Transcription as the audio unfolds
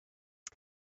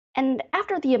And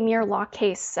after the Amir Locke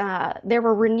case, there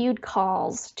were renewed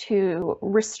calls to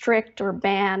restrict or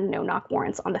ban no-knock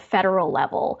warrants on the federal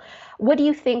level. What do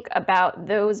you think about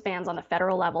those bans on the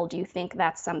federal level? Do you think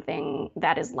that's something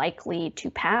that is likely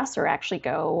to pass or actually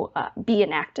be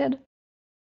enacted?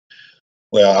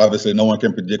 Well, obviously, no one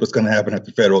can predict what's going to happen at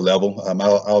the federal level.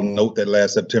 I'll note that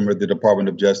last September, the Department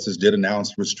of Justice did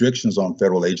announce restrictions on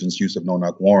federal agents' use of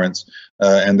no-knock warrants,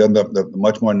 and then the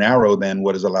much more narrow than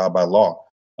what is allowed by law.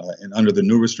 And under the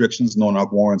new restrictions,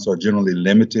 no-knock warrants are generally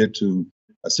limited to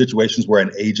situations where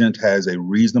an agent has a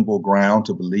reasonable ground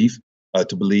to believe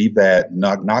that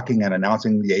knocking and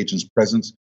announcing the agent's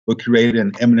presence would create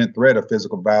an imminent threat of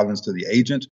physical violence to the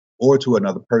agent or to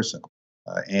another person.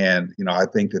 And I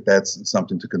think that that's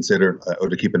something to consider or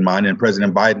to keep in mind. And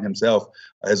President Biden himself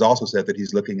has also said that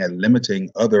he's looking at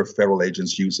limiting other federal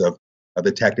agents' use of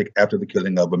the tactic after the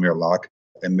killing of Amir Locke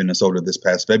in Minnesota this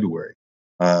past February.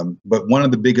 But one of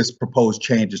the biggest proposed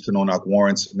changes to no-knock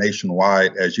warrants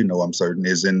nationwide, as you know, I'm certain,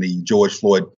 is in the George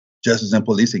Floyd Justice and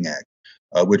Policing Act,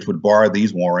 which would bar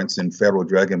these warrants in federal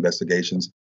drug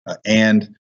investigations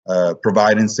and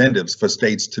provide incentives for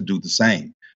states to do the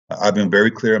same. I've been very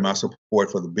clear in my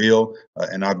support for the bill,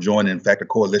 and I've joined, in fact, a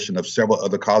coalition of several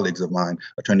other colleagues of mine,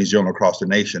 attorneys general across the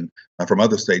nation from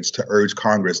other states, to urge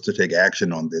Congress to take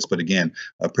action on this. But again,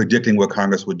 predicting what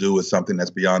Congress would do is something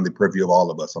that's beyond the purview of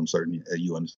all of us. I'm certain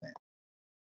you understand.